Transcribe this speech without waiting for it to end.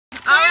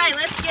right,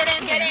 let's get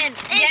in. Get in,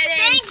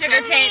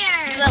 sugar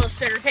tits, little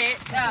sugar tit.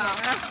 Oh.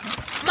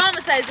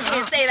 Mama says you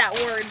can't say that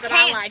word, but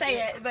I like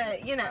say it,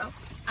 but you know,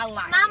 I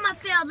like it. Mama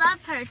filled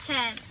up her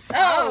tits.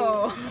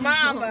 Oh,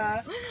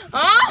 Mama.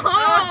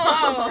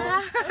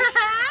 Oh.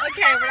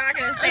 Okay, we're not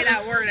gonna say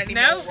that word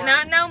anymore. No,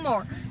 not no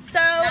more. So,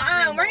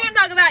 we're gonna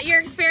talk about your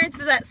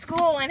experiences at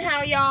school and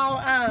how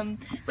y'all,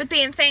 with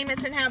being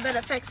famous and how that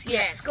affects you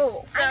at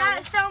school. So, I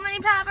got so many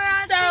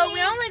paparazzi. So,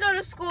 we only go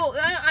to school,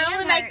 I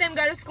only make them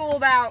go to school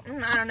about,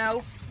 I don't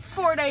know,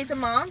 4 days a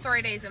month.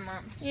 3 days a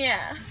month.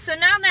 Yeah. So,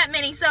 not that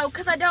many. So,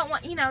 because I don't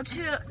want, you know,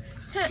 to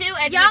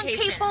education. Young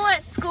people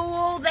at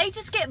school, they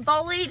just get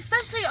bullied,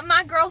 especially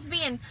my girls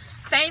being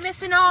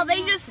famous and all.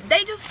 They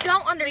just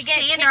don't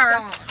understand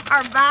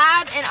our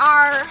vibe and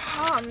our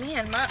we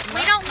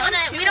don't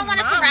want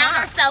to surround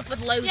ourselves with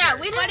losers. Yeah,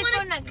 we don't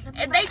want to.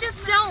 They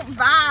just don't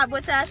vibe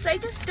with us. They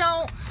just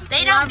don't.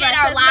 They don't get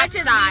our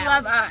lifestyle. As much as we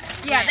love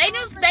us. Yeah,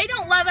 they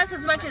don't love us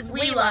as much as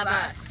we love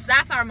us.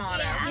 That's our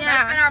motto. Yeah.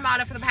 That's been our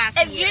motto for the past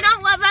year. If you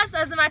don't love us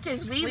as much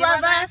as we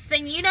love us,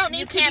 then you don't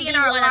need to be in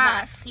our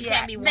lives. You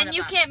can't be one of us. Then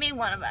you can't be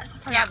one of us. I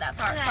forgot that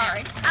part.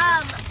 Sorry.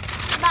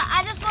 But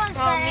I just want to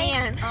say. Oh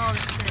man. Oh,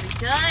 this is gonna be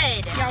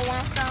good. Y'all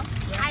want some?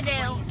 Yes, I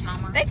do. Please,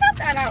 Mama. They got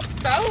that out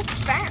so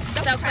fast.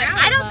 So quick.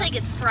 I don't think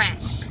it's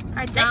fresh.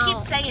 I They keep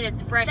saying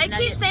it's fresh. They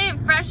nuggets. keep saying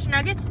fresh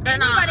nuggets. They're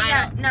not.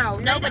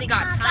 Nobody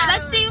got 10.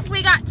 Let's see if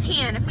we got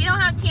 10. If we don't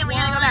have 10, we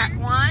gotta go back.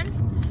 1,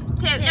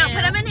 2. No,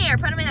 put them in here.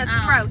 Put them in. That's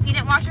gross. You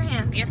didn't wash your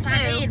hands. Yes, 2,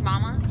 I did,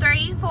 Mama.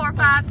 3, 4,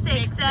 5,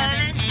 6,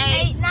 7,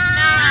 8,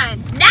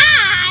 9. 9.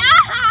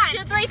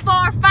 2, 3,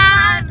 4,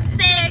 5, 6,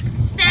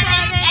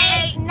 7,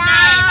 8, 9,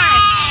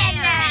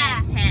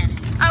 10.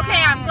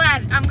 Okay,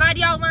 I'm glad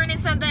y'all learning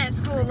something at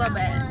school a little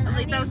bit.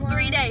 Like those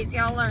 3 days,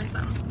 y'all learned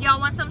something. Y'all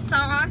want some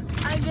sauce?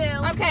 I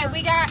do. Okay,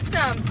 we got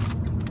some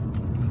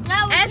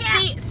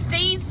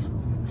C's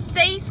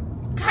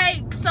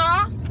cake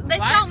sauce. This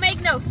don't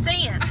make no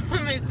sense.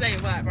 Let me say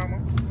what, Mama?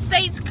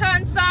 C's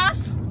con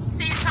sauce.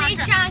 Well,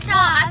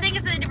 I think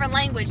it's in a different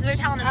language. They're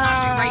telling us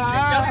not to be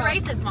racist. Don't be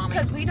racist, Mommy.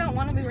 Because we don't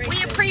want to be racist.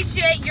 We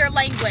appreciate your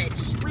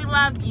language. We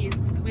love you.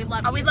 We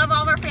love you. We love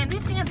all of our fans.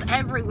 We have fans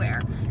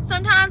everywhere.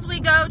 Sometimes we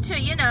go to,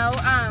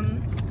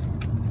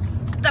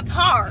 the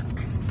park.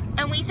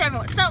 And we say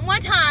everyone. So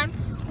one time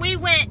we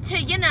went to,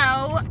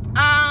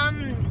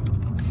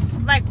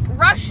 like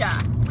Russia.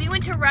 We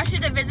went to Russia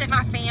to visit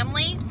my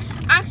family.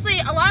 Actually,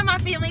 a lot of my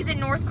family's in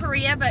North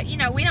Korea, but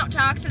we don't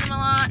talk to them a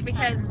lot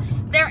because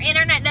their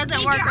internet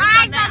doesn't work or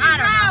something.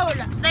 I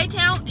don't know. They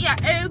tell,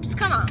 oops,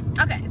 come on.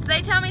 Okay, so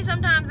they tell me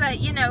sometimes that,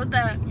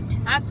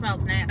 that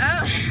smells nasty.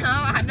 Oh,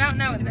 I don't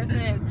know what this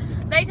is.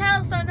 They tell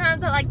us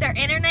sometimes that, like, their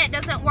internet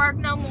doesn't work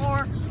no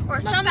more, or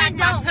something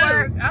don't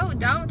work. Oh,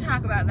 don't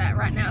talk about that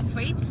right now,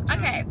 sweets.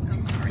 Okay,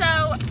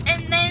 so,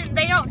 and then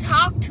they don't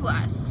talk to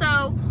us.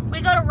 So, we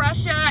go to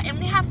Russia, and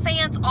we have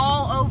fans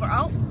all over.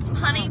 Oh,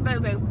 Honey Boo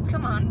Boo,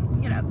 come on,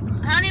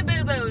 Honey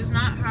Boo Boo is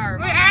not her.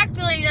 We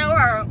actually know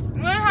her.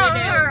 We have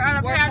her on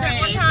a pageant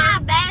one She's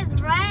time. my best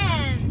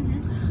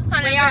friend.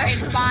 Honey We are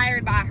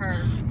inspired by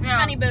her. Yeah.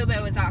 Honey Boo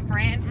Boo is our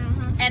friend.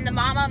 And the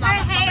Mama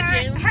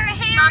June. Her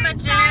hair Mama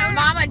is June.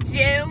 Mama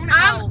June.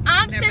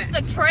 I'm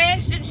Sister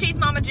Trish, and she's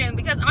Mama June,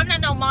 because I'm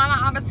not no mama,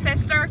 I'm a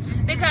sister,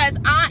 because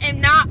I am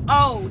not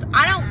old.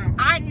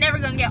 I'm never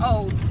gonna get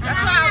old.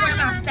 That's why I wear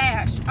my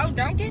sash. Oh,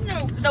 don't get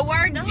no. The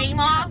word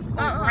G-Ma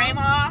or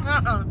Grandma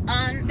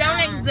don't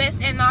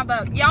exist in my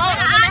book. Y'all are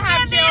gonna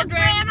have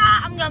children.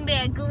 I'm gonna be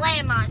a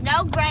grandma.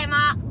 No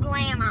grandma,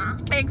 grandma.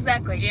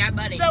 Exactly. Yeah,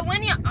 buddy. So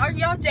when are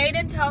y'all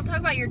dating? Talk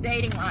about your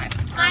dating life.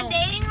 My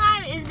dating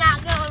life is not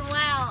going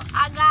well.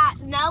 I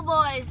got no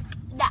boys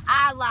that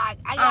I like.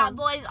 I got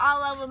boys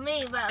all over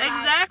me, but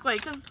exactly,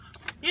 because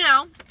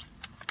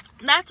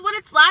that's what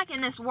it's like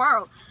in this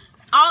world.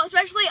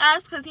 Especially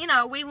us, because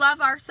we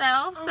love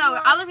ourselves, so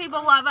other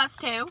people love us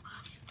too,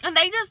 and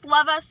they just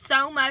love us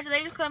so much.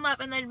 They just come up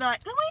and they'd be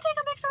like, "Can we take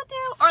a picture with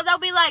you?" Or they'll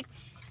be like,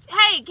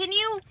 "Hey, can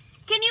you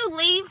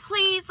leave,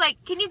 please?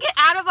 Like, can you get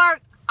out of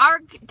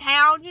our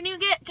town? Can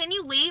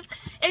you leave?"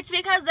 It's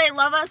because they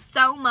love us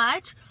so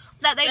much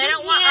that they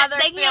don't want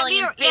others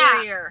feeling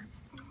inferior.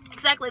 Yeah,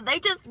 exactly. They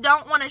just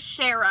don't want to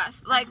share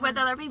us with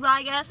other people.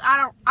 I guess I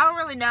don't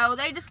really know.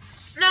 They just.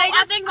 No,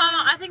 I think,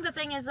 Mama, I think the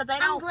thing is that they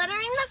don't. I'm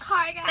glittering the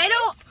car, guys. They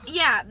don't.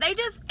 Yeah, they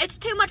just. It's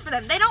too much for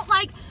them. They don't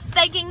like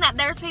thinking that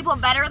there's people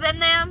better than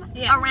them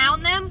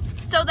around them,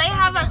 so they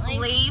have us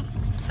leave.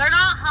 They're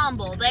not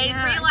humble. They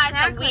realize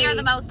that we are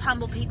the most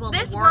humble people in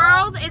this the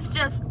world. This world is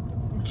just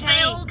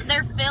filled.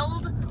 They're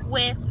filled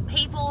with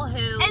people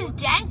who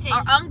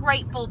are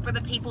ungrateful for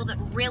the people that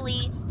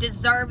really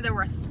deserve the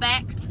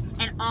respect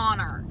and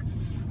honor.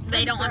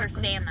 They don't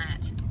understand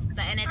that.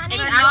 And it's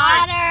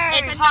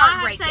heartbreaking.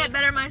 I say it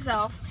better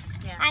myself.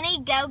 Yes. I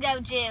need go-go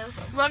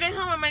juice. We'll get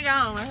home when we go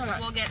home.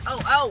 We'll get.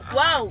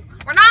 Whoa!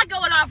 We're not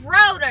going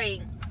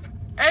off-roading.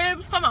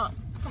 Come on.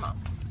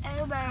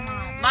 Uber.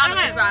 Mama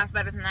can drive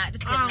better than that.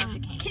 Just kidding. No, she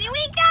can't. Can you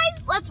wink,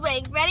 guys? Let's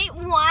wink. Ready?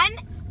 1, 2,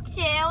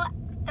 3.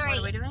 What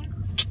are we doing?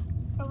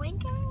 We're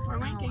winking. We're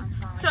winking. I'm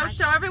sorry. So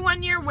show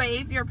everyone your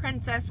wave, your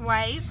princess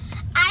wave.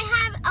 I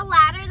have a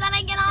ladder that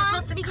I get on. You're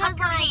supposed to be cup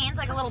your hands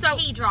like a little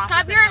pea drop.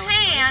 Cup your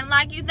hand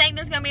like you think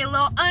there's gonna be a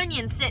little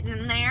onion sitting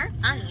in there.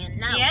 Onion,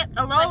 no. Yep,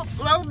 a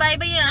little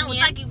baby onion. No,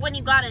 it's like when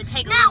you gotta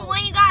take a no,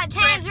 when you got a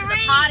tangerine. trip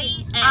to the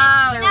potty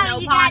and there's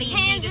no potty, so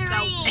you just go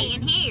pee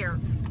in here.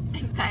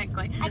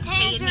 Exactly. A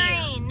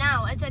tangerine.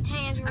 No, it's a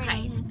tangerine.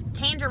 Okay.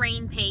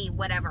 Tangerine, pee,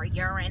 whatever,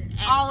 urine,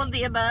 all of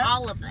the above.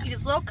 All of them. You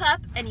just little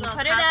cup and you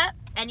put it up.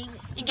 And you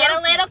get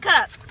a little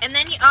cup. And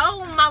then you,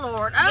 oh my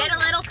lord. You get a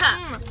little cup.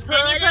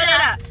 Then you put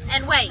it up.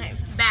 And wave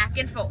back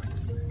and forth.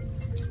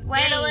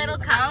 Get a little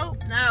cup.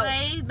 No.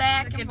 Wave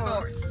back and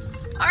forth.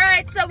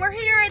 Alright, so we're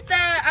here at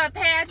the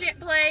pageant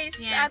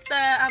place at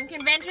the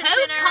convention center.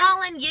 Who's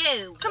calling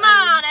you? Come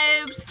on,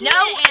 Oops. No,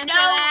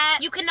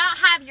 you cannot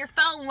have your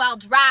phone while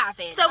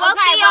driving. So we'll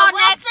see y'all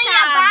next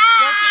time Bye.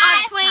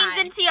 on Queens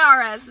and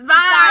Tiaras.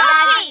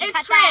 Bye. It's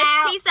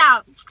Trish. Peace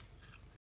out.